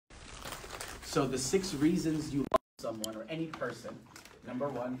So the 6 reasons you love someone or any person, number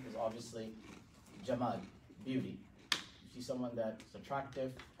 1 is obviously Jamal, beauty. You see someone that's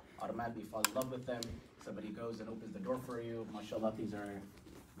attractive, automatically fall in love with them. Somebody goes and opens the door for you. MashaAllah, things are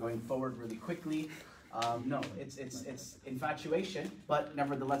going forward really quickly. No, it's infatuation, but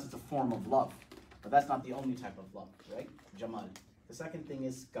nevertheless it's a form of love. But that's not the only type of love, right? Jamal. The second thing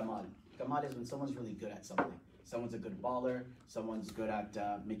is Kamal. Kamal is when someone's really good at something. Someone's a good baller, someone's good at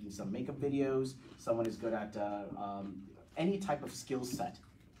making some makeup videos, someone is good at any type of skill set.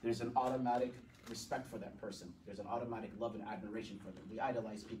 There's an automatic respect for that person. There's an automatic love and admiration for them. We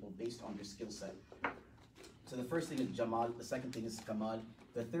idolize people based on their skill set. So the first thing is Jamal, the second thing is Kamal,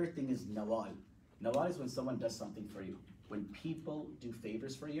 the third thing is Nawal. Nawal is when someone does something for you. When people do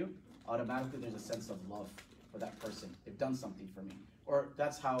favors for you, automatically there's a sense of love for that person. They've done something for me. Or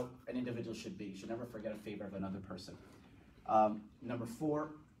that's how an individual should be. You should never forget a favor of another person. Number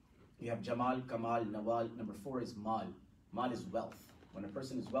 4, you have Jamal, Kamal, Nawal. Number 4 is Mal. Mal is wealth. When a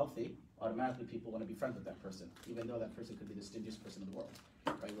person is wealthy, automatically people want to be friends with that person, even though that person could be the stingiest person in the world.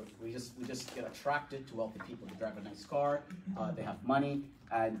 Right? We just get attracted to wealthy people. They drive a nice car, they have money,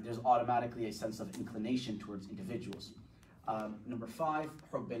 and there's automatically a sense of inclination towards individuals. Number 5,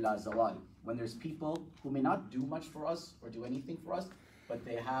 Hubb la zawal. When there's people who may not do much for us or do anything for us, but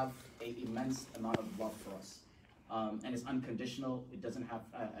they have an immense amount of love for us, and it's unconditional. It doesn't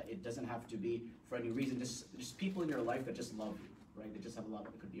have to be for any reason. Just people in your life that just love you. Right? They just have a love.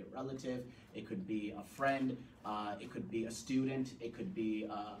 It could be a relative, it could be a friend, it could be a student, it could be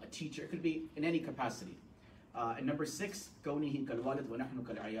a teacher, it could be in any capacity. And number 6, كونه كالوالد ونحن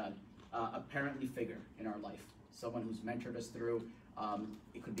كالعيال, a parently figure in our life, someone who's mentored us through.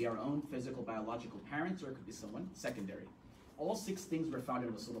 It could be our own physical, biological parents, or it could be someone secondary. All 6 things were found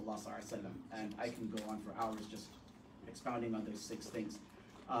in Rasulullah sallallahu alaihi wasallam, and I can go on for hours just expounding on those 6 things.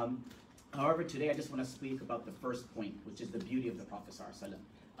 However, today I just want to speak about the first point, which is the beauty of the Prophet ﷺ.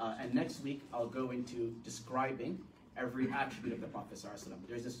 And next week I'll go into describing every attribute of the Prophet ﷺ.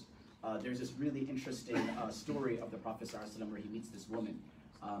 There's this really interesting story of the Prophet ﷺ where he meets this woman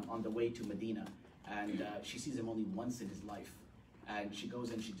on the way to Medina, and she sees him only once in his life, and she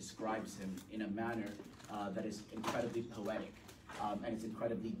goes and she describes him in a manner that is incredibly poetic, and it's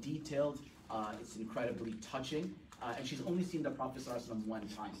incredibly detailed, it's incredibly touching, and she's only seen the Prophet ﷺ one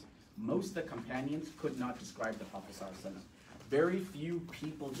time. Most of the companions could not describe the Prophet ﷺ. Very few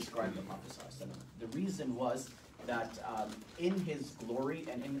people described the Prophet ﷺ. The reason was that in his glory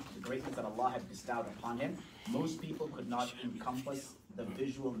and in the greatness that Allah had bestowed upon him, most people could not encompass the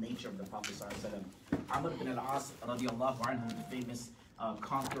visual nature of the Prophet ﷺ. Amr ibn al-As radiallahu anhu, the famous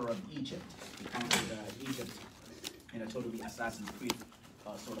conqueror of Egypt. He conquered Egypt in a totally Assassin's Creed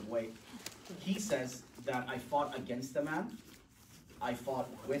sort of way. He says that I fought against the man, I fought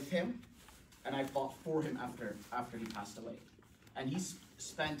with him, and I fought for him after he passed away. And he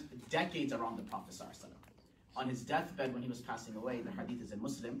spent decades around the Prophet ﷺ. On his deathbed, when he was passing away, the hadith is in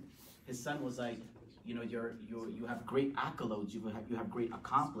Muslim, his son was like, you know, you have great accolades, you have great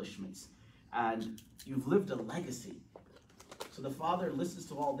accomplishments, and you've lived a legacy. So the father listens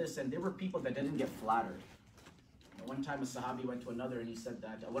to all this, and there were people that didn't get flattered. One time a Sahabi went to another, and he said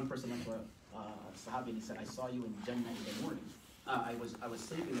that, one person went to a Sahabi, and he said, I saw you in Jannah in the morning. I was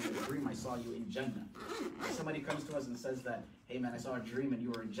sleeping in a dream, I saw you in Jannah. If somebody comes to us and says that, hey man, I saw a dream and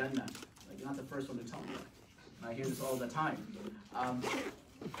you were in Jannah, like, you're not the first one to tell me that. I hear this all the time.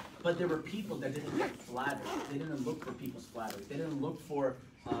 But there were people that didn't get flattered. They didn't look for people's flattery. They didn't look for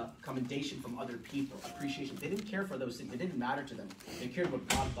commendation from other people, appreciation. They didn't care for those things. They didn't matter to them. They cared what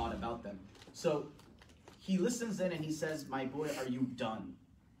God thought about them. So he listens in and he says, my boy, are you done?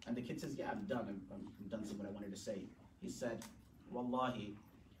 And the kid says, yeah, I'm done. I'm done saying what I wanted to say. He said, Wallahi,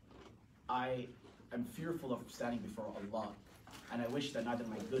 I am fearful of standing before Allah, and I wish that neither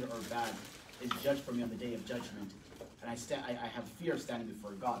my good or bad is judged for me on the day of judgment, and I have fear of standing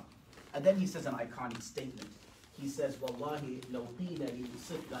before God. And then he says an iconic statement. He says, Wallahi, لو قيل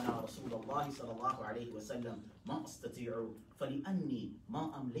ليوصف لنا رسول الله صلى الله عليه وسلم ما أستطيع فلأني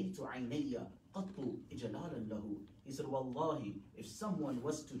ما أمليت عيني قط إجلالا له. He said, Wallahi, if someone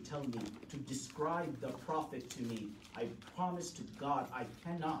was to tell me, to describe the Prophet to me, I promise to God I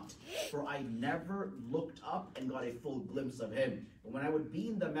cannot, for I never looked up and got a full glimpse of him. But when I would be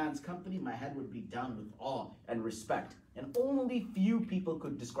in the man's company, my head would be down with awe and respect. And only few people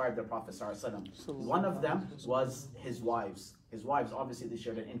could describe the Prophet ﷺ. One of them was his wives. His wives, obviously, they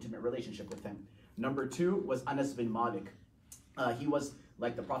shared an intimate relationship with him. Number 2 was Anas bin Malik. He was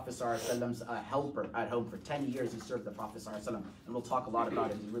like the Prophet ﷺ's helper at home. For 10 years, he served the Prophet ﷺ. And we'll talk a lot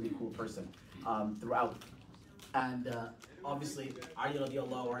about him. He's a really cool person throughout. And obviously, Ali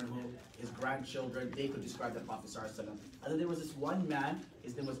radiallahu anhu, his grandchildren, they could describe the Prophet ﷺ. And then there was this one man,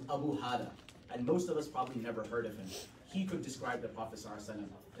 his name was Abu Hada. And most of us probably never heard of him. He could describe the Prophet ﷺ.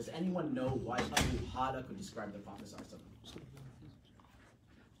 Does anyone know why Abu Hada could describe the Prophet ﷺ?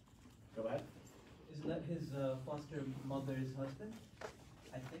 Go ahead. Isn't that his foster mother's husband?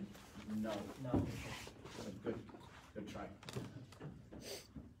 I think. No. No. Good try.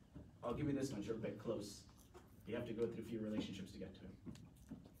 I'll give you this one. You're a bit close. You have to go through a few relationships to get to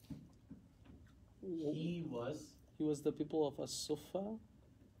him. He was the people of As-Sufa.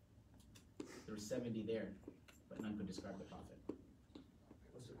 There were 70 there, but none could describe the Prophet.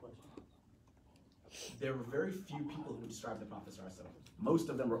 What's the question? There were very few people who described the Prophet ﷺ. Most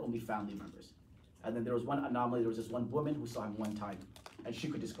of them were only family members. And then there was one anomaly. There was this one woman who saw him one time, and she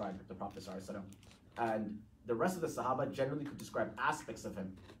could describe the Prophet ﷺ. And the rest of the Sahaba generally could describe aspects of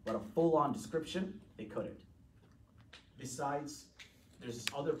him, but a full-on description, they couldn't. Besides, there's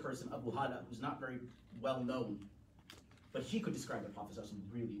this other person, Abu Hada, who's not very well known, but he could describe the Prophet ﷺ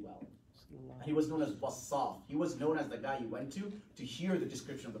really well. And he was known as Wasaf. He was known as the guy you went to hear the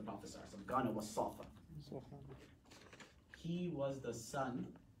description of the Prophet ﷺ. Gana Wasafa. He was the son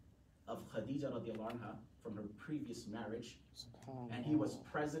of Khadija radiallahu anha from her previous marriage, and he was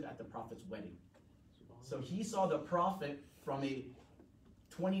present at the Prophet's wedding. So he saw the Prophet from a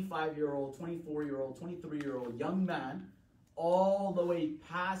 25-year-old, 24-year-old, 23-year-old young man all the way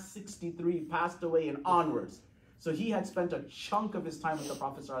past 63, passed away and onwards. So he had spent a chunk of his time with the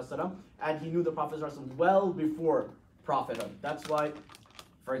Prophet ﷺ, and he knew the Prophet ﷺ well before prophethood. That's why,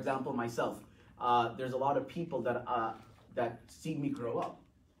 for example, myself, there's a lot of people that see me grow up.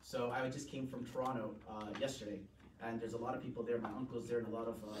 So I just came from Toronto yesterday, and there's a lot of people there. My uncle's there and a lot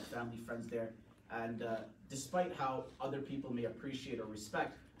of family friends there. And despite how other people may appreciate or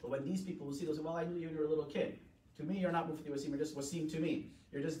respect, but when these people will see, they'll say, well, I knew you when you were a little kid. To me, you're not Mufti Wasim, you're just Wasim to me.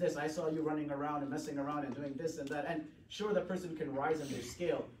 You're just this. I saw you running around and messing around and doing this and that. And sure, the person can rise in their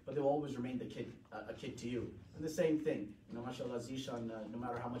scale, but they'll always remain a kid to you. And the same thing, you know, mashallah, Zishan, no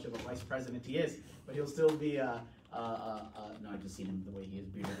matter how much of a vice president he is, but he'll still be, no, I've just seen him the way he is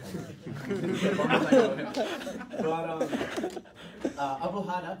beautiful. But Abu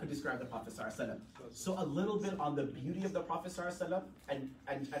Hana could describe the Prophet ﷺ. So a little bit on the beauty of the Prophet ﷺ, and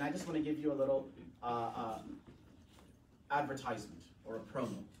I just want to give you a little advertisement or a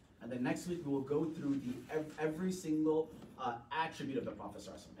promo. And then next week we will go through every single attribute of the Prophet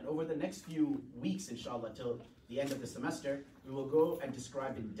ﷺ. And over the next few weeks, inshallah, till the end of the semester, we will go and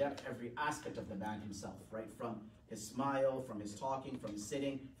describe in depth every aspect of the man himself, right? From his smile, from his talking, from his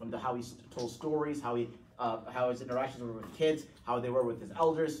sitting, from how he told stories, how his interactions were with kids, how they were with his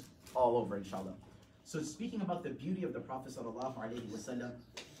elders, all over, inshallah. So speaking about the beauty of the Prophet sallallahu alaihi wasallam,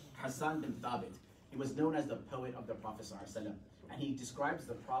 Hassan bin Thabit, he was known as the poet of the Prophet sallallahu alaihi wasallam, and he describes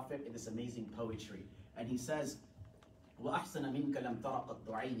the Prophet in this amazing poetry. And he says, وَأَحْسَنَ مِنْكَ لَمْ تَرَ قَطُّ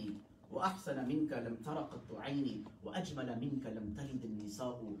عَيْنِي وَأَحْسَنَ مِنْكَ لَمْ تَرَ قَطُّ عَيْنِي وَأَجْمَلَ مِنْكَ لَمْ تَلِدِ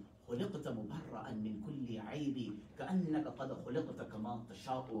النِّسَاءُ خُلِقْتَ مُبَرَّأً مِنْ كُلِّ عَيْبِ كَأَنَّكَ قَدْ خُلِقْتَ كَمَا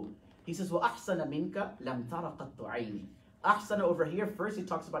تَشَاءُ. He says, وَأَحْسَنَ مِنْكَ لَمْ تَرَ قَطُّ عَيْنِي. Ahsana over here, first he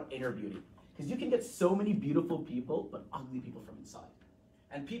talks about inner beauty. Because you can get so many beautiful people, but ugly people from inside.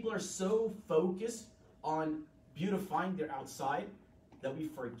 And people are so focused on beautifying their outside that we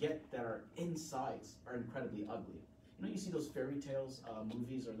forget that our insides are incredibly ugly. You know, you see those fairy tales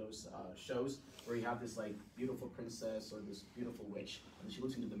movies or those shows where you have this like beautiful princess or this beautiful witch, and she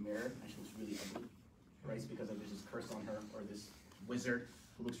looks into the mirror and she looks really ugly, right? It's because there's this curse on her, or this wizard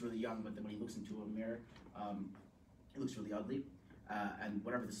who looks really young, but then when he looks into a mirror, it looks really ugly, and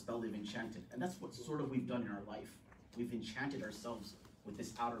whatever the spell they've enchanted. And that's what sort of we've done in our life. We've enchanted ourselves with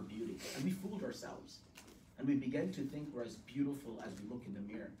this outer beauty, and we fooled ourselves. And we begin to think we're as beautiful as we look in the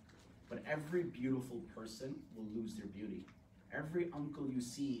mirror. But every beautiful person will lose their beauty. Every uncle you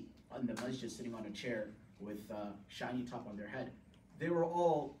see on the masjid sitting on a chair with a shiny top on their head, they were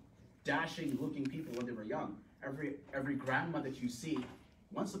all dashing looking people when they were young. Every grandma that you see,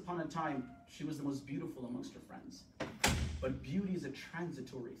 once upon a time, she was the most beautiful amongst her friends. But beauty is a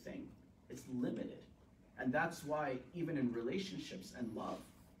transitory thing. It's limited. And that's why even in relationships and love,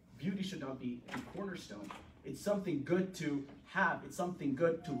 beauty should not be a cornerstone. It's something good to have. It's something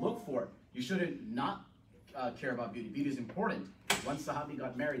good to look for. You shouldn't not care about beauty. Beauty is important. One Sahabi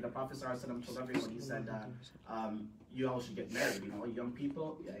got married. The Prophet ﷺ told everyone, he said, you all should get married. You know, young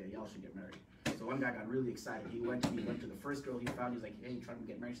people, yeah, y'all should get married. So one guy got really excited. He went to the first girl he found. He's like, hey, you trying to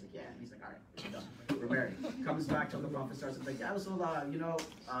get married? She's like, yeah. And he's like, all right, we're done. We're married. Comes back to the Prophet ﷺ, like, yeah, Rasulullah, you know,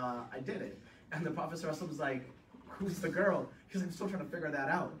 I did it. And the Prophet ﷺ was like, who's the girl? He's like, I'm still trying to figure that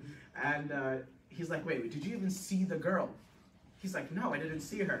out. And he's like, wait, did you even see the girl? He's like, no, I didn't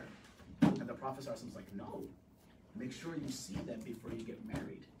see her. And the Prophet was like, no, make sure you see them before you get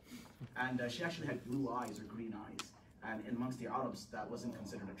married. And she actually had blue eyes or green eyes. And amongst the Arabs, that wasn't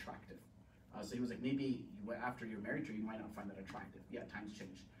considered attractive. So he was like, maybe after you're married to her, you might not find that attractive. Yeah, times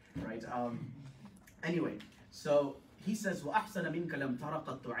change, right? Anyway, so he says, وَأَحْسَنَ مِنْكَ لَمْ تَرَ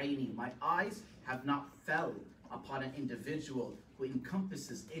قَطُّ عَيْنِي. My eyes have not fell upon an individual who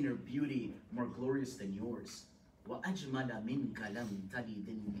encompasses inner beauty more glorious than yours. وَأَجْمَلَ مِنْكَ لَمْ تَلِدِ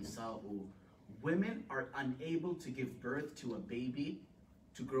النِّسَاءُ. Women are unable to give birth to a baby,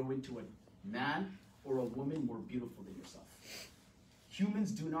 to grow into a man or a woman more beautiful than yourself.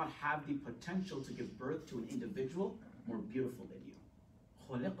 Humans do not have the potential to give birth to an individual more beautiful than you.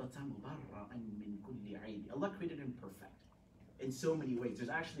 Allah created him perfect in so many ways. There's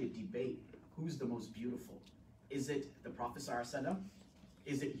actually a debate. Who's the most beautiful? Is it the Prophet ﷺ?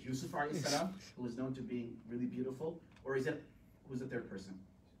 Is it Yusuf ﷺ, who is known to being really beautiful? Or is it, who's the third person?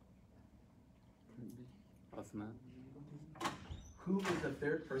 Uthman. Who is the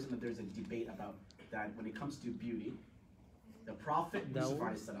third person that there's a debate about that when it comes to beauty? The Prophet Yusuf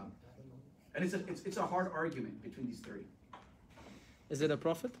ﷺ. And it's a hard argument between these three. Is it a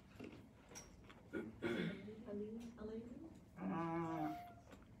prophet?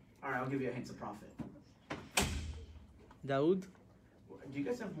 Alright, I'll give you a hint. It's a prophet. Dawood? Do you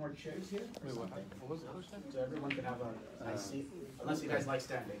guys have more chairs here? Or Wait, something? what was the question? So everyone can have a nice seat. Unless you guys like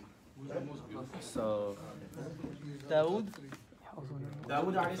standing. So, Dawood?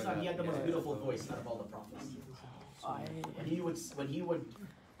 Dawood alayhi salam, he had the most beautiful voice out of all the prophets. When he would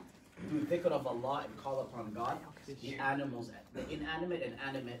do dhikr of Allah and call upon God, the animals, the inanimate and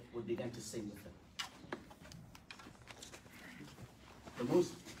animate would begin to sing with him.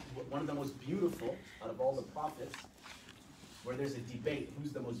 One of the most beautiful out of all the prophets, where there's a debate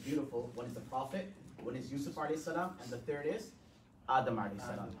who's the most beautiful. One is the Prophet, one is Yusuf alayhi salam, and the third is Adam alayhi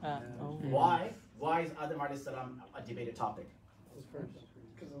salam. Why is Adam alayhi salam a debated topic?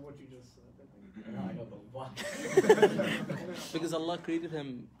 Because of what you just said. No, I know, but why? Because Allah created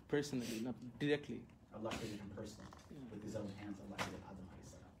him personally, not directly. Allah created him personally. With his own hands, Allah created Adam alayhi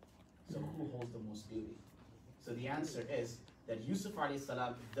salam. So who holds the most beauty? So the answer is that Yusuf alayhi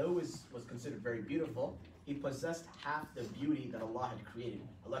salam, though was considered very beautiful, he possessed half the beauty that Allah had created.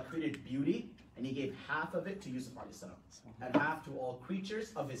 Allah created beauty, and he gave half of it to Yusuf alayhi salam, and half to all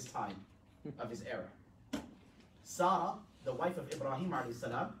creatures of his time, of his era. Sarah, the wife of Ibrahim alayhi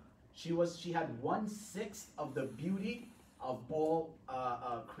salam, she had 1/6 of the beauty of all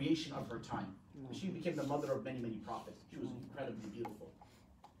creation of her time. She became the mother of many, many prophets. She was incredibly beautiful.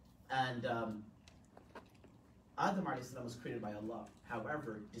 And Adam ﷺ was created by Allah.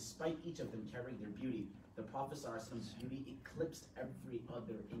 However, despite each of them carrying their beauty, the Prophet ﷺ's beauty eclipsed every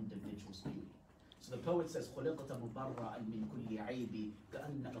other individual's beauty. So the poet says, خُلِقْتَ مُبَرَّأً مِنْ كُلِّ عَيْبِ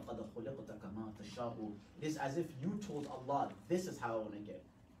كَأَنَّكَ قَدْ خُلِقْتَ كَمَا تَشَاءُ. It is as if you told Allah, this is how I want to get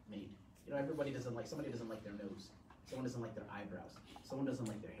made. You know, somebody doesn't like their nose. Someone doesn't like their eyebrows. Someone doesn't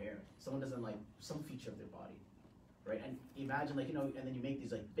like their hair. Someone doesn't like some feature of their body, right? And imagine, like, you know, and then you make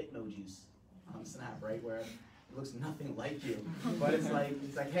these like bitmojis on Snap, right, where it looks nothing like you, but it's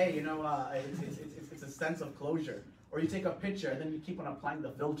like, hey, you know, it's a sense of closure. Or you take a picture and then you keep on applying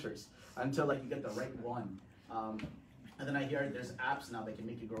the filters until like you get the right one. And then I hear there's apps now that can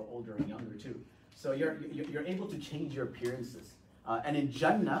make you grow older and younger too. So you're able to change your appearances. And in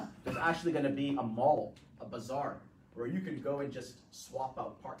Jannah, there's actually going to be a mall, a bazaar, where you can go and just swap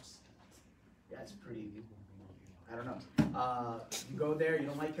out parts. Yeah, it's pretty, I don't know. You go there, you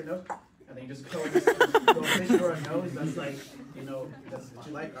don't like your nose, and then you just go fish for a nose that's like, you know, that's what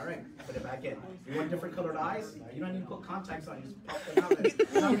you like, all right, put it back in. You want different colored eyes? You don't need to put contacts on, you just pop them out.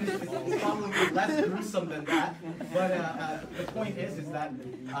 It's probably less gruesome than that, but the point is that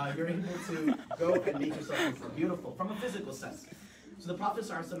you're able to go and make yourself look beautiful from a physical sense. So the Prophet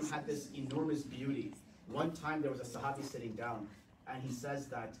ﷺ had this enormous beauty. One time there was a Sahabi sitting down, and he says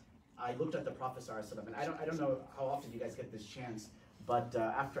that, I looked at the Prophet ﷺ, and I don't know how often you guys get this chance, but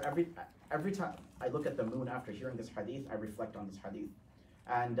after every time I look at the moon after hearing this hadith, I reflect on this hadith.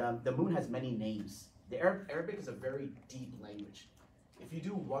 And the moon has many names. The Arabic is a very deep language. If you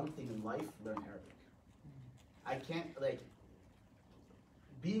do one thing in life, learn Arabic. I can't, like,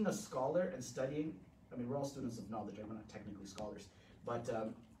 being a scholar and studying, I mean, we're all students of knowledge, right? We're not technically scholars. But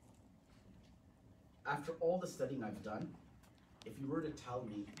after all the studying I've done, if you were to tell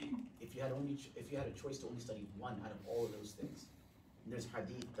me, if you had a choice to only study one out of all of those things, and there's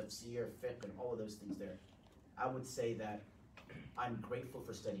hadith, tafsir, fiqh, and all of those things there, I would say that I'm grateful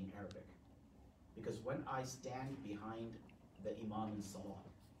for studying Arabic. Because when I stand behind the imam in salah,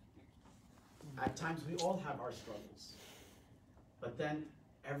 At times, we all have our struggles. But then,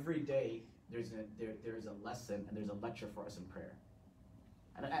 every day, there is a lesson and there's a lecture for us in prayer.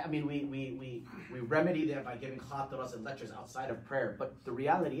 And I mean, we remedy that by giving khataras and lectures outside of prayer. But the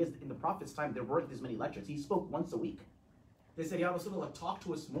reality is, in the Prophet's time, there weren't as many lectures. He spoke once a week. They said, Ya Rasulullah, talk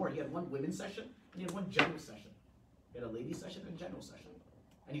to us more. He had one women's session and he had one general session. He had a ladies' session and a general session.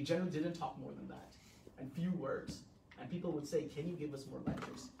 And he generally didn't talk more than that. And few words. And people would say, can you give us more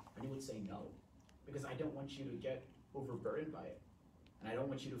lectures? And he would say, no. Because I don't want you to get overburdened by it. And I don't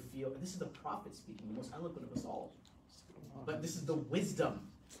want you to feel, this is the Prophet speaking, the most eloquent of us all. But this is the wisdom.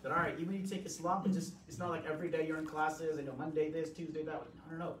 That, all right, even if you take Islam, but just, it's not like every day you're in classes, and Monday this, Tuesday that.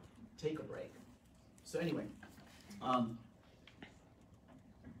 No. Take a break. So anyway,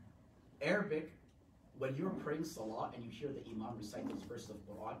 Arabic, when you're praying Salah and you hear the Imam recite those verses of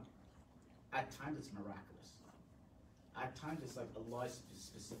Quran, at times it's miraculous. At times it's like Allah is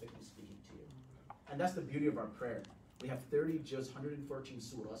specifically speaking to you. And that's the beauty of our prayer. We have 30 juz, 114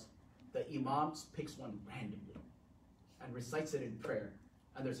 surahs. The Imam picks one randomly and recites it in prayer.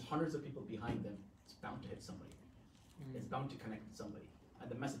 And there's hundreds of people behind them. It's bound to hit somebody. It's bound to connect with somebody. And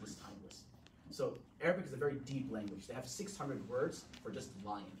the message is timeless. So Arabic is a very deep language. They have 600 words for just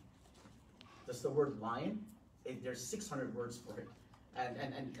lion. Just the word lion, there's 600 words for it. And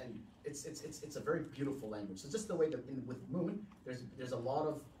it's a very beautiful language. So just the way that with moon, there's a lot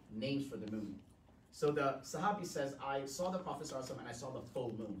of names for the moon. So the Sahabi says, I saw the Prophet ﷺ and I saw the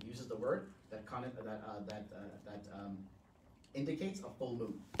full moon. He uses the word that indicates a full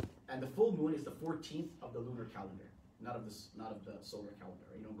moon. And the full moon is the 14th of the lunar calendar, not of the solar calendar.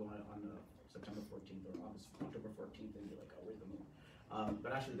 You don't go on September 14th or October 14th and be like, oh, where's the moon?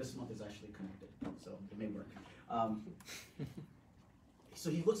 But actually, this month is actually connected, so it may work. So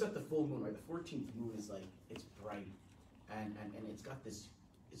he looks at the full moon, right? The 14th moon is like, it's bright, and it's got this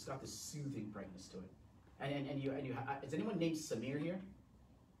soothing brightness to it. And you is anyone named Samir here?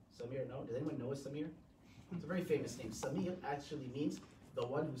 Samir, no? Does anyone know a Samir? It's a very famous name. Samir actually means the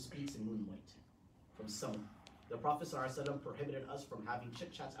one who speaks in moonlight, from summer. The Prophet ﷺ prohibited us from having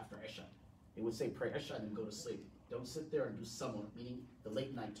chit-chats after Isha. He would say, pray Isha and then go to sleep. Don't sit there and do summer, meaning the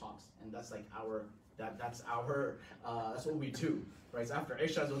late night talks. And that's like that's what we do, right? So after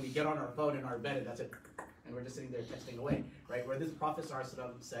Isha is when we get on our phone in our bed and that's it. And we're just sitting there texting away, right? Where this Prophet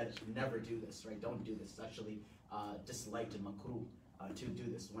ﷺ said, never do this, right? Don't do this. It's actually disliked and makruh to do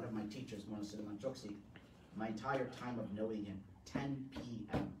this. One of my teachers, Mona Suleiman Joksi, my entire time of knowing him, 10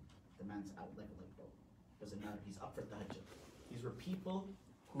 p.m., the man's out like a light bulb. Doesn't matter. He's up for tahajjud. These were people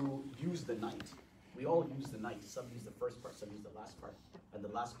who use the night. We all use the night. Some use the first part, some use the last part. And the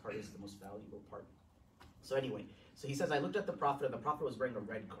last part is the most valuable part. So anyway, so he says, I looked at the Prophet, and the Prophet was wearing a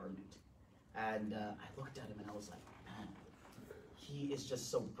red garment. And I looked at him, and I was like, man, he is just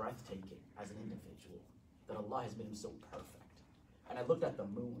so breathtaking as an individual that Allah has made him so perfect. And I looked at the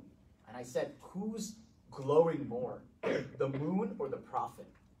moon, and I said, who's glowing more, the moon or the Prophet?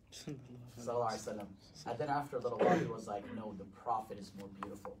 And then after a little while, he was like, no, the Prophet is more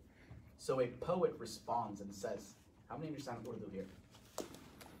beautiful. So a poet responds and says, how many understand Urdu here?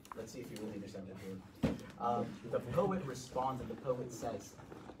 Let's see if you really understand Urdu. The poet responds and the poet says,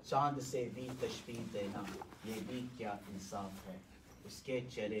 Chand se bhi tashbih dena, ye bhi kya insaf hai, uske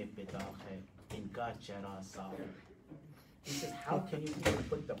chehre pe daag hai, inka chehra saaf hai. He says, how can you even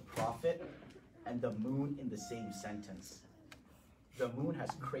put the Prophet and the moon in the same sentence? The moon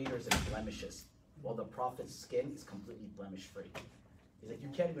has craters and blemishes, while the Prophet's skin is completely blemish-free. He's like, you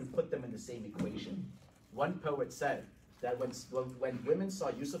can't even put them in the same equation. One poet said that when women saw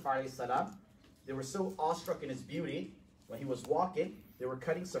Yusuf alayhi salam, they were so awestruck in his beauty, when he was walking, they were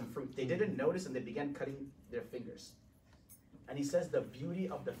cutting some fruit. They didn't notice and they began cutting their fingers. And he says the beauty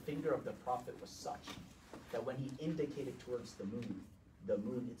of the finger of the Prophet was such that when he indicated towards the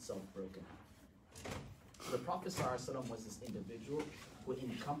moon itself broke in half. So the Prophet ﷺ was this individual who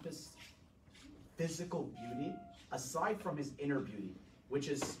encompassed physical beauty, aside from his inner beauty, which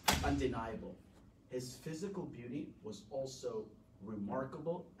is undeniable. His physical beauty was also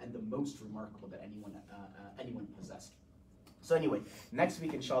remarkable and the most remarkable that anyone possessed. So anyway, next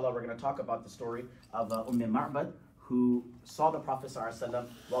week, inshallah, we're going to talk about the story of Ma'bad, who saw the Prophet ﷺ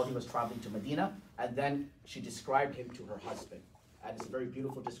while he was traveling to Medina, and then she described him to her husband. And it's a very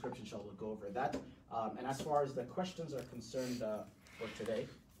beautiful description, inshallah, we'll go over that. And as far as the questions are concerned for today.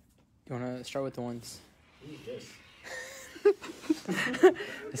 You want to start with the ones? Who is this?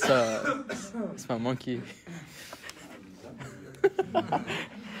 It's my monkey.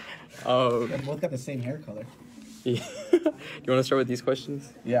 Oh. They both got the same hair color. Yeah. You want to start with these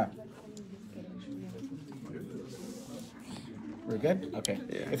questions? Yeah. We're good? Okay.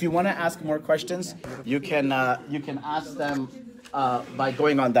 Yeah. If you want to ask more questions, you can ask them by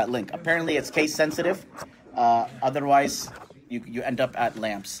going on that link. Apparently, it's case sensitive. Otherwise, you end up at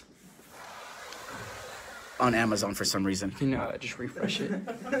lamps on Amazon for some reason. You know, just refresh it.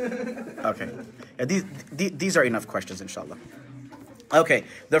 Okay. Yeah, these are enough questions, inshallah. Okay.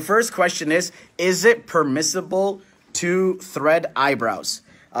 The first question is it permissible to thread eyebrows?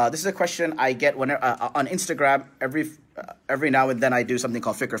 This is a question I get whenever on Instagram. Every now and then I do something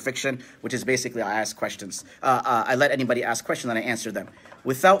called Fiqh or Fiqhtion, which is basically I ask questions. I let anybody ask questions and I answer them.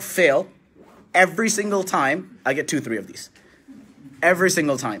 Without fail, every single time I get 2-3 of these. Every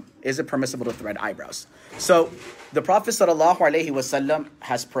single time. Is it permissible to thread eyebrows? So the Prophet ﷺ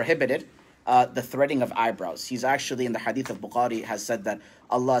has prohibited the threading of eyebrows. He's actually in the hadith of Bukhari has said that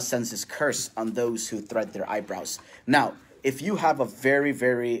Allah sends his curse on those who thread their eyebrows. Now, if you have a very,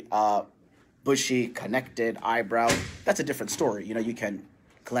 very bushy, connected eyebrow, that's a different story. You know, you can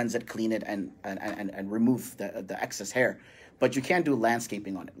cleanse it, clean it, and remove the excess hair. But you can't do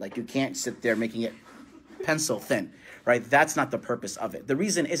landscaping on it. Like, you can't sit there making it pencil thin, right? That's not the purpose of it. The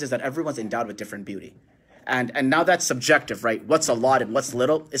reason is that everyone's endowed with different beauty. And now that's subjective, right? What's a lot and what's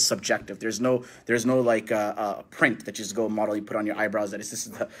little is subjective. There's no like print that you just go model, you put on your eyebrows that this is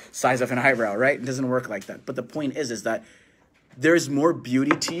the size of an eyebrow, right? It doesn't work like that. But the point is that there's more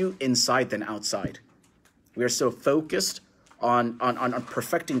beauty to you inside than outside. We are so focused on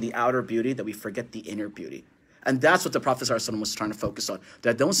perfecting the outer beauty that we forget the inner beauty. And that's what the Prophet ﷺ was trying to focus on.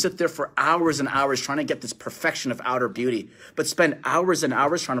 That don't sit there for hours and hours trying to get this perfection of outer beauty, but spend hours and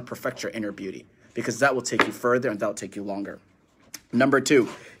hours trying to perfect your inner beauty, because that will take you further and that will take you longer. Number 2,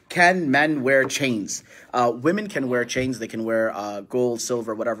 can men wear chains? Women can wear chains. They can wear gold,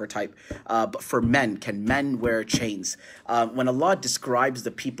 silver, whatever type. But for men, can men wear chains? When Allah describes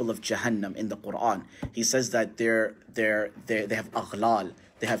the people of Jahannam in the Quran, He says that they have aghlal.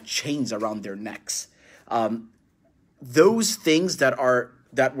 They have chains around their necks. Those things that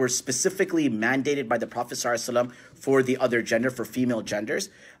were specifically mandated by the Prophet ﷺ for the other gender, for female genders,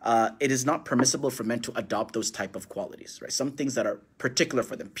 it is not permissible for men to adopt those type of qualities, right? Some things that are particular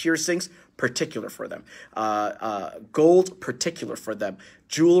for them. Piercings, particular for them. Gold, particular for them.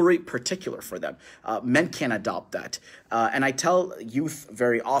 Jewelry, particular for them. Men can't adopt that. And I tell youth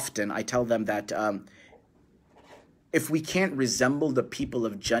very often, I tell them that if we can't resemble the people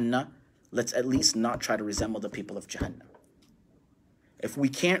of Jannah, let's at least not try to resemble the people of Jahannam. If we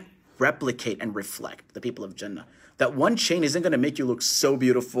can't replicate and reflect the people of Jannah, that one chain isn't going to make you look so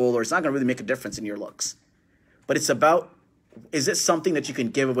beautiful, or it's not going to really make a difference in your looks. But it's about, is it something that you can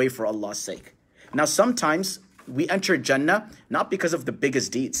give away for Allah's sake? Now, sometimes we enter Jannah not because of the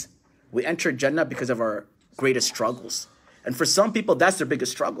biggest deeds. We enter Jannah because of our greatest struggles. And for some people, that's their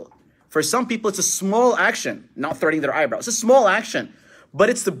biggest struggle. For some people, it's a small action, not threading their eyebrows. It's a small action, but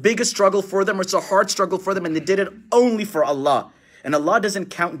it's the biggest struggle for them, or it's a hard struggle for them, and they did it only for Allah. And Allah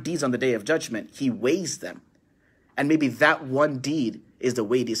doesn't count deeds on the Day of Judgment. He weighs them. And maybe that one deed is the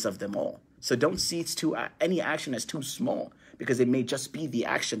weightiest of them all. So don't see any action as too small, because it may just be the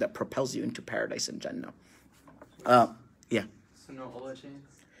action that propels you into paradise and Jannah. Yeah. So no Allah chains?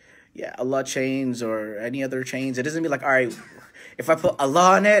 Yeah, Allah chains or any other chains. It doesn't be like, all right, if I put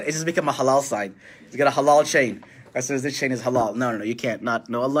Allah on it, it just become a halal sign. You got a halal chain. As soon as this chain is halal. No, you can't.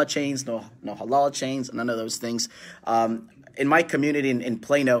 No Allah chains, no halal chains, none of those things. In my community in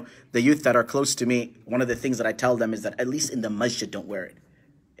Plano, the youth that are close to me, one of the things that I tell them is that at least in the masjid, don't wear it.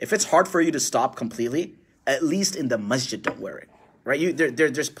 If it's hard for you to stop completely, at least in the masjid, don't wear it. Right?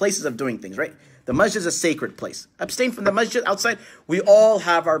 There's places of doing things, right? The masjid is a sacred place. Abstain from the masjid outside. We all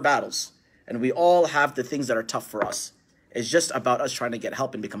have our battles, and we all have the things that are tough for us. It's just about us trying to get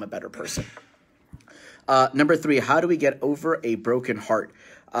help and become a better person. Number 3, how do we get over a broken heart?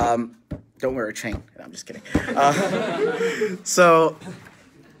 Don't wear a chain. No, I'm just kidding. So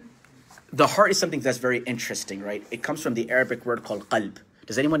the heart is something that's very interesting, right? It comes from the Arabic word called qalb.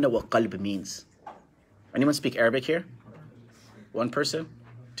 Does anyone know what qalb means? Anyone speak Arabic here? 1 person?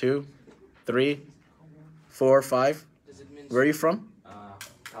 2? 3? 4? 5? Where are you from?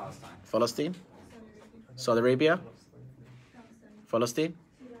 Palestine. Saudi Arabia? Palestine?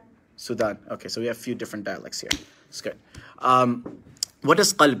 Sudan. Okay, so we have a few different dialects here. It's good. What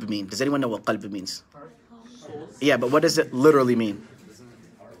does qalb mean? Does anyone know what qalb means? Yeah, but what does it literally mean?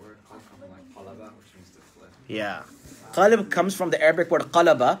 Yeah. Qalb comes from the Arabic word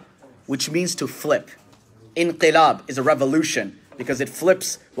qalaba, which means to flip. Inqilab is a revolution because it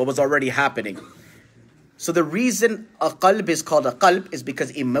flips what was already happening. So the reason a qalb is called a qalb is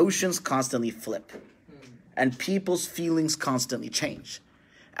because emotions constantly flip and people's feelings constantly change.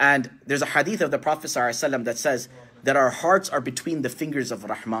 And there's a hadith of the Prophet ﷺ that says that our hearts are between the fingers of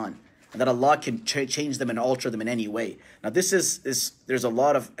Rahman, and that Allah can change them and alter them in any way. Now this is there's a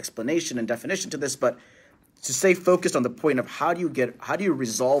lot of explanation and definition to this, but to stay focused on the point of how do you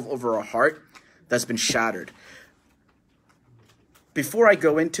resolve over a heart that's been shattered. Before I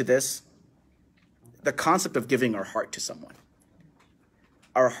go into this, the concept of giving our heart to someone.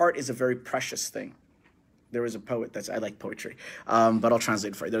 Our heart is a very precious thing. There was a poet I like poetry, but I'll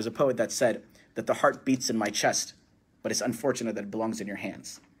translate for you. There's a poet that said that the heart beats in my chest, but it's unfortunate that it belongs in your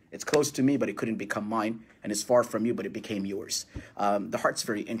hands. It's close to me, but it couldn't become mine, and it's far from you, but it became yours. The heart's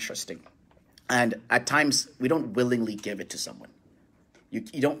very interesting, and at times we don't willingly give it to someone. You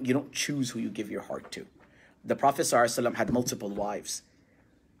don't choose who you give your heart to. The Prophet ﷺ had multiple wives,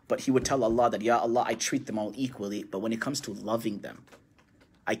 but he would tell Allah that, Ya Allah, I treat them all equally, but when it comes to loving them,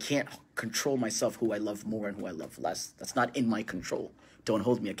 I can't control myself who I love more and who I love less. That's not in my control. Don't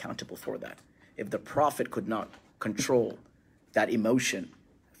hold me accountable for that. If the Prophet could not control that emotion,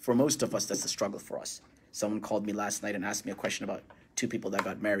 for most of us, that's the struggle for us. Someone called me last night and asked me a question about two people that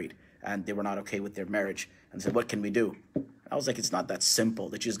got married and they were not okay with their marriage and said, what can we do? I was like, it's not that simple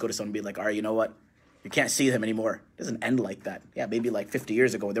that you just go to someone and be like, all right, you know what? You can't see them anymore. It doesn't end like that. Yeah, maybe like 50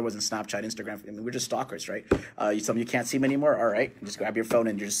 years ago, there wasn't Snapchat, Instagram. I mean, we're just stalkers, right? You can't see them anymore. All right, just grab your phone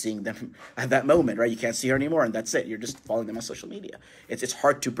and you're just seeing them at that moment, right? You can't see her anymore, and that's it. You're just following them on social media. It's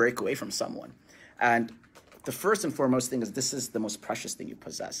hard to break away from someone. And the first and foremost thing is this is the most precious thing you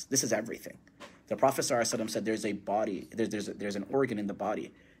possess. This is everything. The Prophet ﷺ said there's a body, there's an organ in the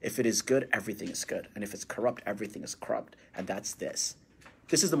body. If it is good, everything is good. And if it's corrupt, everything is corrupt. And that's this.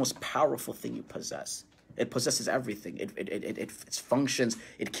 This is the most powerful thing you possess. It possesses everything. It functions.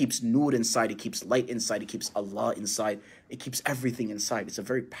 It keeps nur inside. It keeps light inside. It keeps Allah inside. It keeps everything inside. It's a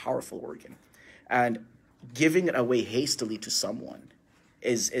very powerful organ. And giving it away hastily to someone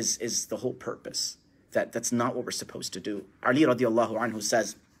is the whole purpose. That's not what we're supposed to do. Ali radiallahu anhu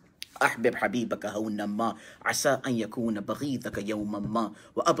says, أحبب حبيبك هونا ما عسى أن يكون بغيضك يوما ما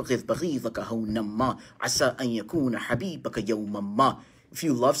وأبغض بغيضك هونا ما عسى أن يكون حبيبك يوما ما. If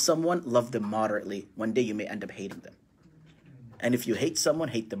you love someone, love them moderately. One day you may end up hating them. And if you hate someone,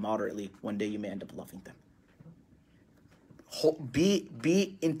 hate them moderately. One day you may end up loving them.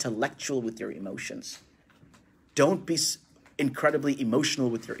 Be intellectual with your emotions. Don't be incredibly emotional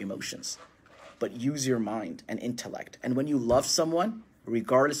with your emotions, but use your mind and intellect. And when you love someone,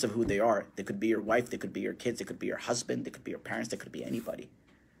 regardless of who they are, they could be your wife, they could be your kids, they could be your husband, they could be your parents, they could be anybody.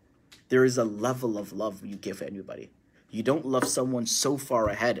 There is a level of love you give anybody. You don't love someone so far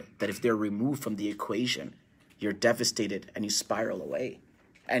ahead that if they're removed from the equation, you're devastated and you spiral away.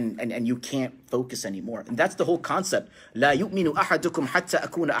 And you can't focus anymore. And that's the whole concept. لا يؤمن أحدكم حتى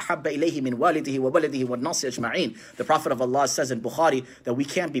أكون أحب إليه من والده وولده والناس أجمعين. The Prophet of Allah says in Bukhari that we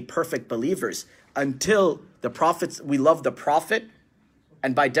can't be perfect believers until we love the Prophet,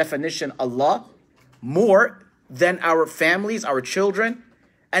 and by definition Allah, more than our families, our children,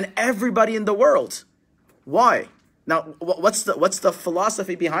 and everybody in the world. Why? Now, what's the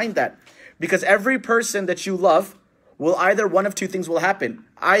philosophy behind that? Because every person that you love will either, one of two things will happen.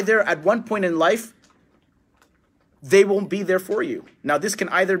 Either at one point in life, they won't be there for you. Now, this can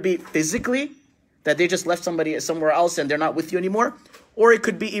either be physically, that they just left somebody somewhere else and they're not with you anymore, or it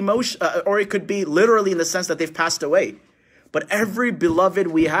could be or it could be literally in the sense that they've passed away. But every beloved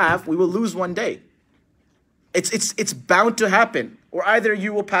we have, we will lose one day. It's bound to happen. Or either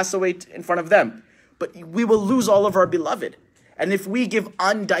you will pass away in front of them, but we will lose all of our beloved. And if we give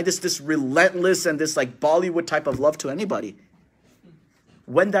this relentless and this like Bollywood type of love to anybody,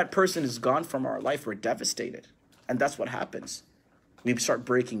 when that person is gone from our life, we're devastated. And that's what happens. We start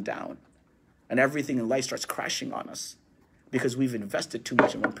breaking down. And everything in life starts crashing on us because we've invested too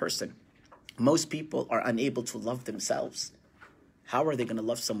much in one person. Most people are unable to love themselves. How are they going to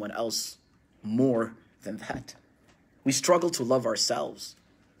love someone else more than that? We struggle to love ourselves.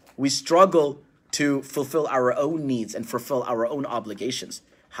 We struggle to fulfill our own needs and fulfill our own obligations.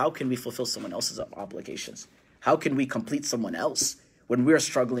 How can we fulfill someone else's obligations? How can we complete someone else when we're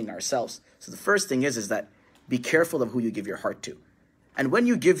struggling ourselves? So the first thing is that be careful of who you give your heart to. And when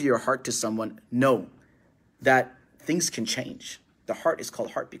you give your heart to someone, know that things can change. The heart is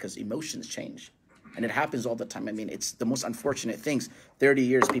called heart because emotions change. And it happens all the time. I mean, it's the most unfortunate things. 30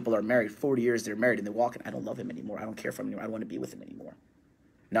 years people are married, 40 years they're married, and they walk in, I don't love him anymore. I don't care for him anymore. I don't want to be with him anymore.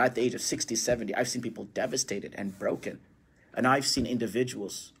 Now at the age of 60, 70, I've seen people devastated and broken. And I've seen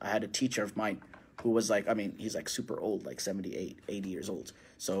individuals. I had a teacher of mine who was like, I mean, he's like super old, like 78, 80 years old.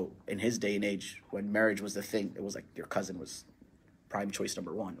 So in his day and age, when marriage was the thing, it was like your cousin was prime choice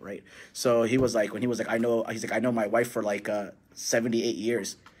number one, right? So he was like, when he was like, I know my wife for like 78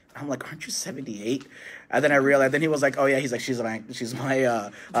 years. I'm like, aren't you 78? And then I realized, then he was like, oh yeah, he's like, she's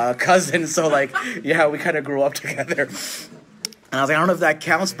my cousin. So like, yeah, we kind of grew up together. And I was like, I don't know if that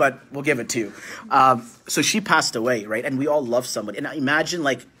counts, but we'll give it to you. So she passed away, right? And we all love somebody. And imagine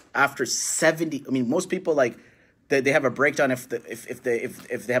like after 70, I mean, most people like, they have a breakdown if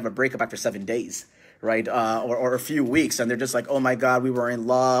they have a breakup after 7 days, right? Or a few weeks, and they're just like, oh my God, we were in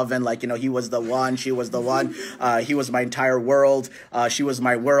love, and like, you know, he was the one, she was the one, he was my entire world, she was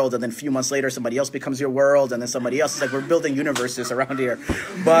my world, and then a few months later, somebody else becomes your world, and then somebody else. It's like we're building universes around here.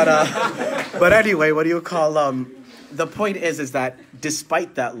 But anyway, what do you call the point is that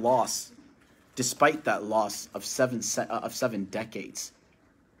despite that loss of seven decades,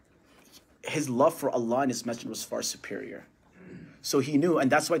 his love for Allah and His Messenger was far superior. So he knew,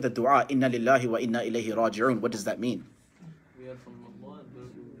 and that's why the dua, Inna lillahi wa inna ilayhi raji'un, what does that mean? We are from Allah and those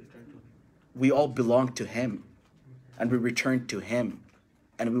who return to Him. We all belong to Him, and we return to Him,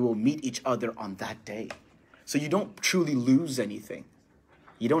 and we will meet each other on that day. So you don't truly lose anything.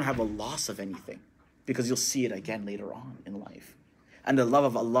 You don't have a loss of anything, because you'll see it again later on in life. And the love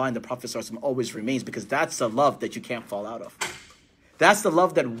of Allah and the Prophet ﷺ always remains, because that's the love that you can't fall out of. That's the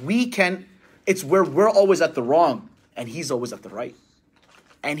love that we can, it's where we're always at the wrong, and He's always at the right.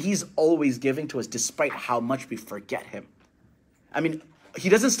 And He's always giving to us despite how much we forget Him. I mean, He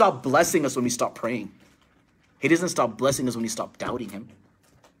doesn't stop blessing us when we stop praying. He doesn't stop blessing us when we stop doubting Him.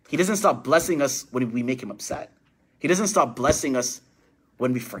 He doesn't stop blessing us when we make Him upset. He doesn't stop blessing us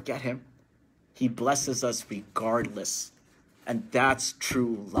when we forget Him. He blesses us regardless. And that's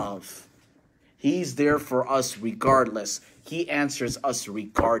true love. He's there for us regardless. He answers us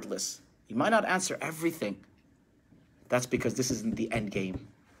regardless. He might not answer everything. That's because this isn't the end game.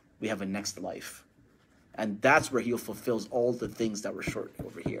 We have a next life. And that's where He'll fulfill all the things that were short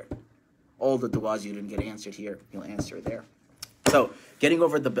over here. All the du'as you didn't get answered here, He'll answer there. So, getting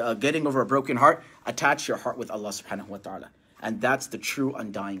over a broken heart, attach your heart with Allah subhanahu wa ta'ala. And that's the true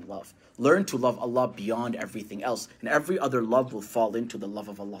undying love. Learn to love Allah beyond everything else. And every other love will fall into the love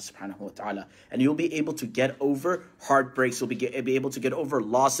of Allah subhanahu wa ta'ala. And you'll be able to get over heartbreaks. You'll be able to get over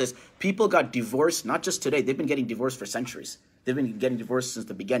losses. People got divorced, not just today. They've been getting divorced for centuries. They've been getting divorced since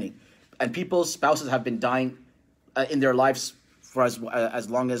the beginning. And people's spouses have been dying in their lives for as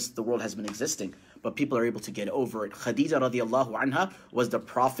long as the world has been existing. But people are able to get over it. Khadija radiallahu anha was the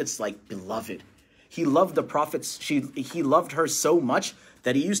Prophet's beloved. He loved the Prophet. He loved her so much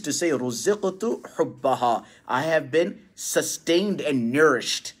that he used to say, "Ruziqtu hubbaha." I have been sustained and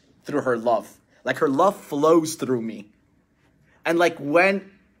nourished through her love. Like her love flows through me. And like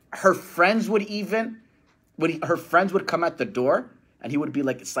when her friends would her friends would come at the door, and he would be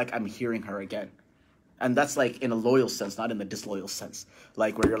like, "It's like I'm hearing her again." And that's like in a loyal sense, not in the disloyal sense.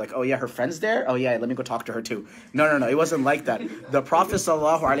 Like where you're like, oh yeah, her friend's there? Oh yeah, let me go talk to her too. No. It wasn't like that. The Prophet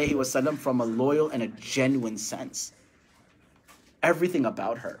ﷺ, from a loyal and a genuine sense, everything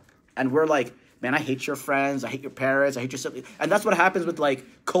about her. And we're like, man, I hate your friends, I hate your parents, I hate your siblings. And that's what happens with like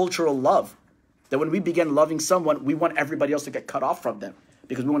cultural love. That when we begin loving someone, we want everybody else to get cut off from them.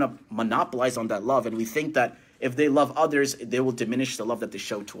 Because we want to monopolize on that love. And we think that if they love others, they will diminish the love that they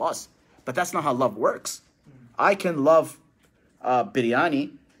show to us. But that's not how love works. I can love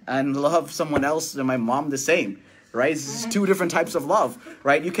biryani and love someone else and my mom the same, right? It's two different types of love,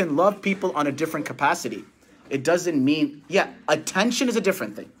 right? You can love people on a different capacity. It doesn't mean, attention is a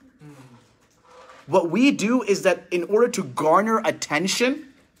different thing. What we do is that in order to garner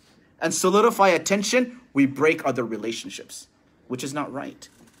attention and solidify attention, we break other relationships, which is not right.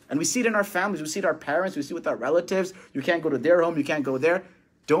 And we see it in our families, we see it in our parents, we see it with our relatives. You can't go to their home, you can't go there.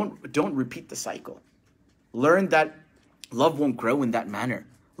 Don't repeat the cycle. Learn that love won't grow in that manner.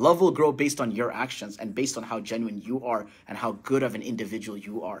 Love will grow based on your actions and based on how genuine you are and how good of an individual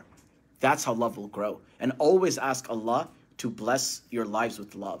you are. That's how love will grow. And always ask Allah to bless your lives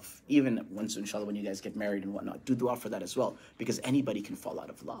with love. Even once, inshallah, when you guys get married and whatnot, do dua for that as well. Because anybody can fall out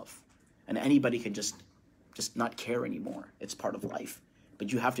of love. And anybody can just not care anymore. It's part of life.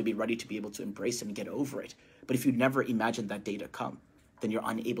 But you have to be ready to be able to embrace it and get over it. But if you never imagine that day to come, then you're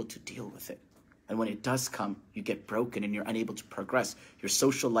unable to deal with it. And when it does come, you get broken and you're unable to progress. Your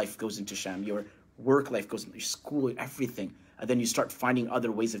social life goes into sham. Your work life goes into your school, everything. And then you start finding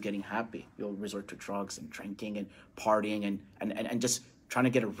other ways of getting happy. You'll resort to drugs and drinking and partying and just trying to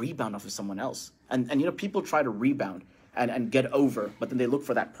get a rebound off of someone else. And people try to rebound and get over, but then they look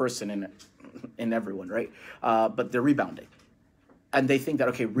for that person in everyone, right? But they're rebounding. And they think that,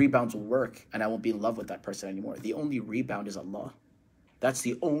 okay, rebounds will work and I won't be in love with that person anymore. The only rebound is Allah. That's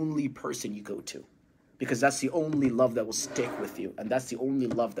the only person you go to, because that's the only love that will stick with you. And that's the only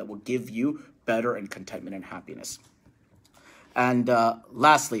love that will give you better and contentment and happiness. And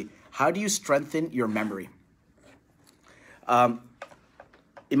lastly, how do you strengthen your memory? Imam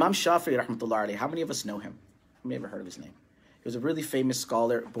Shafi'i, rahmatullah alayhi, how many of us know him? How many ever heard of his name? He was a really famous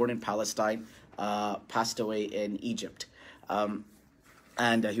scholar, born in Palestine, passed away in Egypt.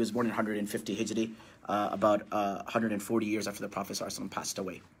 And he was born in 150 Hijri, about 140 years after the Prophet ﷺ passed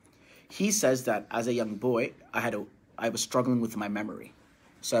away. He says that as a young boy, I was struggling with my memory.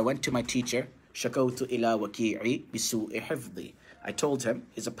 So I went to my teacher, شَكَوْتُ إِلَى وَكِيعِي بِسُوءِ حِفْظِي. I told him,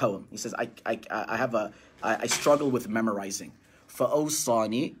 it's a poem. He says, I struggle with memorizing.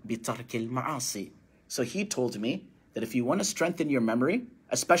 فَأَوْصَانِي بِتَرْكِ الْمَعَاصِي. So he told me that if you want to strengthen your memory,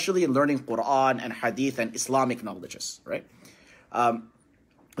 especially in learning Quran and Hadith and Islamic knowledges, right?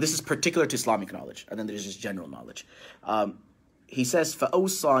 This is particular to Islamic knowledge, and then there's just general knowledge. He says,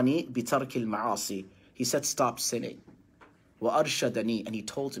 فَأَوْصَانِي بِتَرْكِ الْمَعَاصِي. He said, stop sinning. وَأَرْشَدَنِي. And he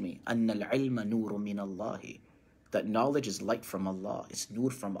told me, أَنَّ الْعِلْمَ نُورٌ مِّنَ اللَّهِ. That knowledge is light from Allah. It's nur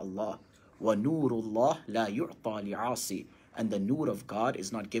from Allah. وَنُورُ اللَّهِ لَا يُعْطَى لِعَاصِي. And the nur of God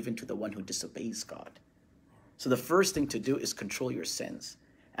is not given to the one who disobeys God. So the first thing to do is control your sins.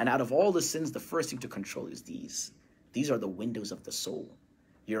 And out of all the sins, the first thing to control is these. These are the windows of the soul.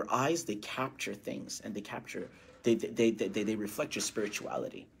 Your eyes, they capture things, and they reflect your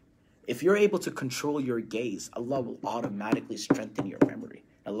spirituality. If you're able to control your gaze, Allah will automatically strengthen your memory.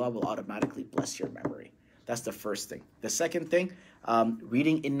 Allah will automatically bless your memory. That's the first thing. The second thing,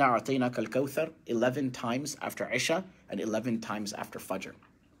 reading Inna A'tainaka al-Kawthar 11 times after Isha and 11 times after Fajr.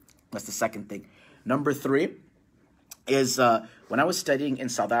 That's the second thing. Number 3 is when I was studying in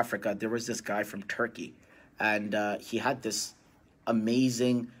South Africa, there was this guy from Turkey, and he had this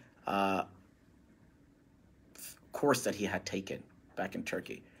amazing course that he had taken back in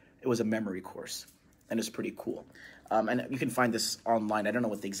Turkey. It was a memory course, and it's pretty cool. And you can find this online. I don't know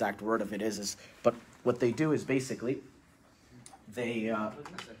what the exact word of it is but what they do is basically they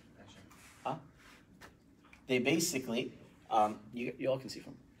basically you all can see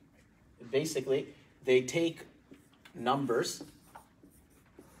from. Basically, they take numbers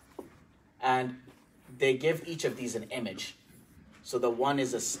and they give each of these an image. So the 1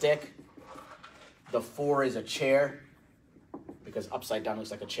 is a stick, the 4 is a chair, because upside down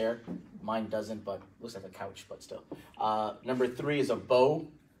looks like a chair. Mine doesn't, but looks like a couch, but still. Number 3 is a bow.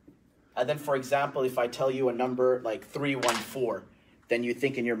 And then, for example, if I tell you a number like 314, then you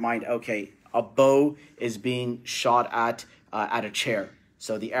think in your mind, okay, a bow is being shot at a chair.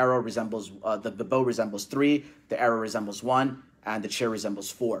 So the arrow resembles, the bow resembles 3, the arrow resembles 1, and the chair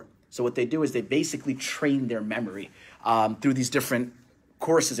resembles 4. So what they do is they basically train their memory through these different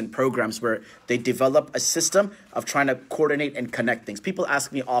courses and programs where they develop a system of trying to coordinate and connect things. People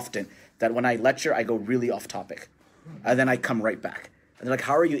ask me often that when I lecture, I go really off topic, and then I come right back. And they're like,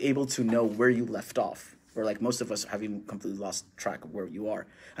 how are you able to know where you left off? Or like most of us have even completely lost track of where you are.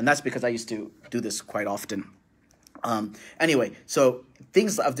 And that's because I used to do this quite often. Anyway, so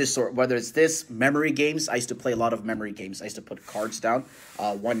things of this sort, whether it's this, memory games, I used to play a lot of memory games. I used to put cards down,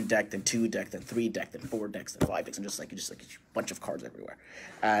 1 deck, then 2 deck, then 3 deck, then 4 decks, then 5 decks, and just like a bunch of cards everywhere.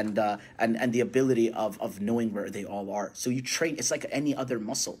 And the ability of knowing where they all are. So you train, it's like any other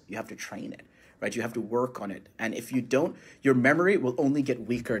muscle. You have to train it, right? You have to work on it. And if you don't, your memory will only get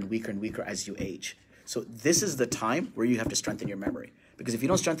weaker and weaker and weaker as you age. So this is the time where you have to strengthen your memory. Because if you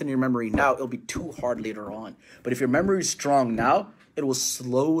don't strengthen your memory now, it'll be too hard later on. But if your memory is strong now, it will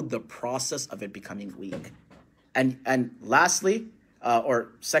slow the process of it becoming weak. And lastly, or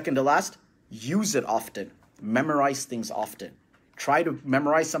second to last, use it often. Memorize things often. Try to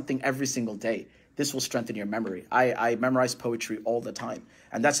memorize something every single day. This will strengthen your memory. I memorize poetry all the time.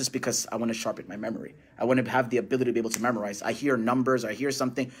 And that's just because I want to sharpen my memory. I want to have the ability to be able to memorize. I hear numbers, I hear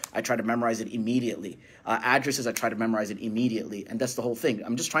something, I try to memorize it immediately. Addresses, I try to memorize it immediately. And that's the whole thing.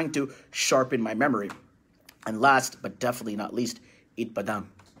 I'm just trying to sharpen my memory. And last, but definitely not least, eat badam,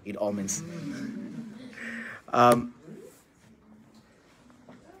 eat almonds.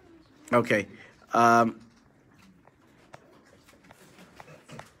 Okay.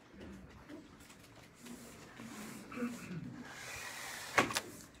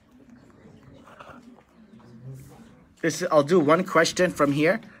 I'll do one question from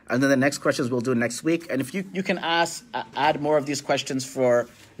here, and then the next questions we'll do next week. And if you can add more of these questions for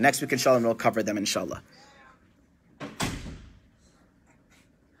next week, inshallah, and we'll cover them, inshallah.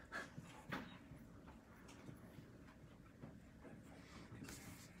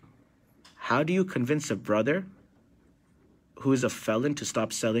 How do you convince a brother who is a felon to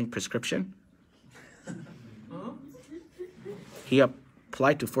stop selling prescription? He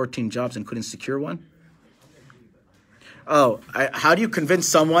applied to 14 jobs and couldn't secure one. How do you convince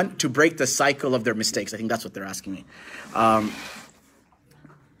someone to break the cycle of their mistakes? I think that's what they're asking me.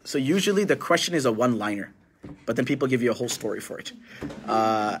 So usually the question is a one-liner, but then people give you a whole story for it.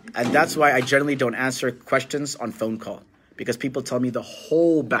 And that's why I generally don't answer questions on phone call, because people tell me the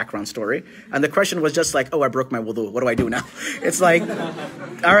whole background story. And the question was just like, oh, I broke my wudu. What do I do now? It's like,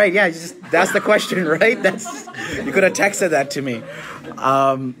 all right, yeah, that's the question, right? You could have texted that to me.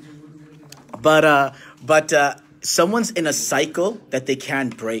 But someone's in a cycle that they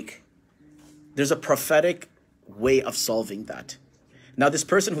can't break. There's a prophetic way of solving that. Now, this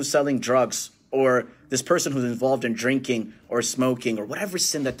person who's selling drugs, or this person who's involved in drinking or smoking or whatever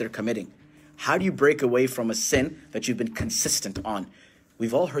sin that they're committing, how do you break away from a sin that you've been consistent on?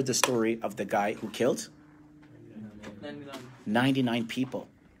 We've all heard the story of the guy who killed 99 people.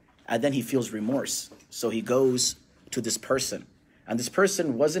 And then he feels remorse. So he goes to this person. And this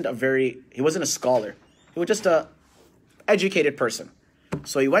person wasn't a scholar. He was just a educated person.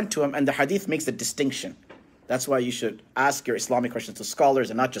 So he went to him, and the hadith makes a distinction. That's why you should ask your Islamic questions to scholars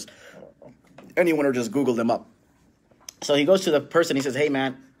and not just anyone or just Google them up. So he goes to the person, he says, hey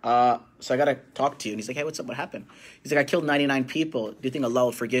man, so I got to talk to you. And he's like, hey, what's up? What happened? He's like, I killed 99 people. Do you think Allah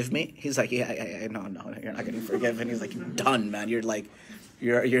will forgive me? He's like, yeah, no, you're not getting forgiven. He's like, you're done, man. You're like,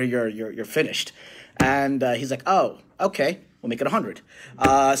 you're finished. And he's like, oh, okay, we'll make it 100.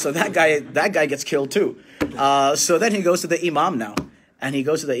 So that guy gets killed too. So then he goes to the imam now. And he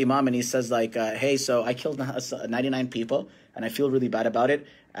goes to the imam and he says like, hey, so I killed 99 people and I feel really bad about it.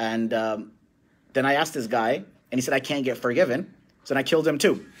 And then I asked this guy and he said, I can't get forgiven. So then I killed him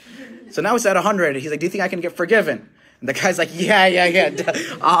too. So now it's at 100. He's like, do you think I can get forgiven? And the guy's like, yeah.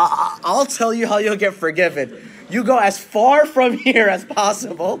 I'll tell you how you'll get forgiven. You go as far from here as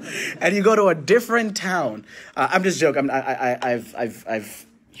possible, and you go to a different town. I'm just joking. I've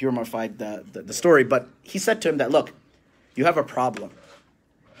humorified the story, but he said to him that, look, you have a problem,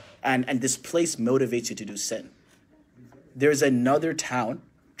 and this place motivates you to do sin. There's another town.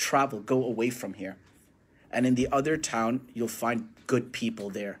 Travel, go away from here. And in the other town, you'll find good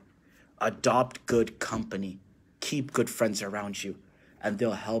people there. Adopt good company. Keep good friends around you. And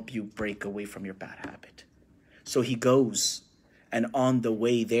they'll help you break away from your bad habit. So he goes, and on the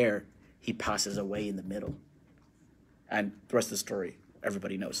way there, he passes away in the middle. And the rest of the story,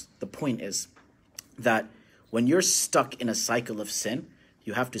 everybody knows. The point is that when you're stuck in a cycle of sin,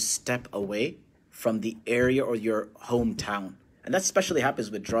 you have to step away from the area or your hometown. And that especially happens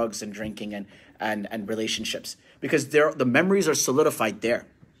with drugs and drinking and relationships, because the memories are solidified there.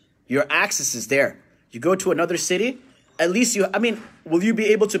 Your access is there. You go to another city, at least will you be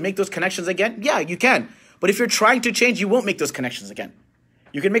able to make those connections again? Yeah, you can. But if you're trying to change, you won't make those connections again.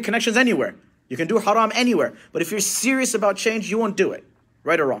 You can make connections anywhere. You can do haram anywhere. But if you're serious about change, you won't do it.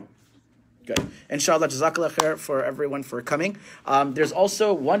 Right or wrong? Good. Inshallah, jazakallah khair for everyone for coming. There's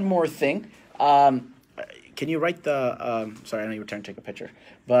also one more thing. Can you write the, sorry, I know you were trying to take a picture,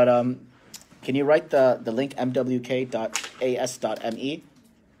 but can you write the link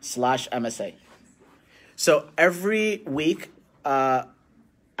mwk.as.me/MSA? So every week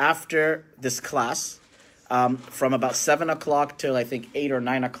after this class, from about 7 o'clock till I think 8 or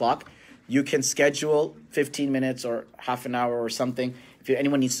 9 o'clock, you can schedule 15 minutes or half an hour or something. If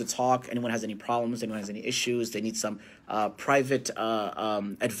anyone needs to talk, anyone has any problems, anyone has any issues, they need some private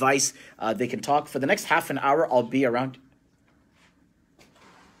advice, they can talk. For the next half an hour, I'll be around.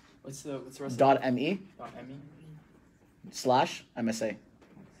 What's the rest .me/MSA.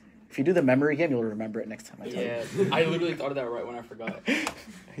 If you do the memory game, you'll remember it next time I tell you. Yeah, I literally thought of that right when I forgot.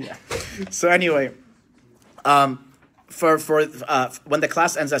 Yeah. So anyway, for when the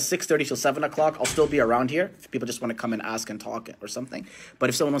class ends at 6:30 till 7 o'clock, I'll still be around here if people just want to come and ask and talk or something. But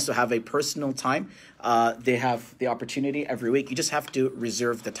if someone wants to have a personal time, they have the opportunity every week. You just have to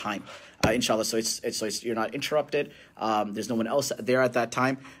reserve the time, inshallah. So it's you're not interrupted. There's no one else there at that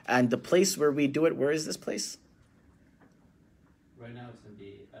time. And the place where we do it, where is this place? Right now it's in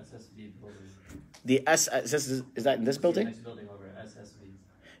the SSB building. Is that in this building? Next building over, SSB.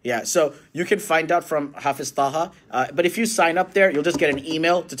 Yeah, so you can find out from Hafiz Taha. But if you sign up there, you'll just get an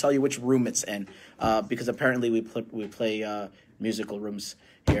email to tell you which room it's in. Because apparently we play musical rooms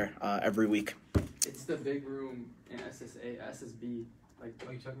here every week. It's the big room in SSB. Like,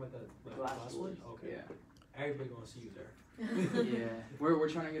 Oh, you talking about the glass one? Okay. Yeah. Everybody gonna see you there. Yeah. We're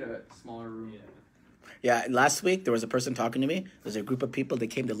trying to get a smaller room. Yeah, last week there was a person talking to me. There's a group of people that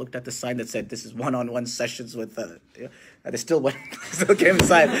came, they looked at the sign that said this is one-on-one sessions with and they still came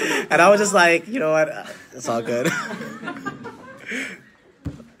inside. And I was just like, you know what, it's all good.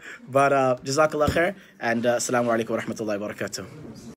 But jazakallah khair, and assalamu alaikum wa rahmatullahi wa barakatuh.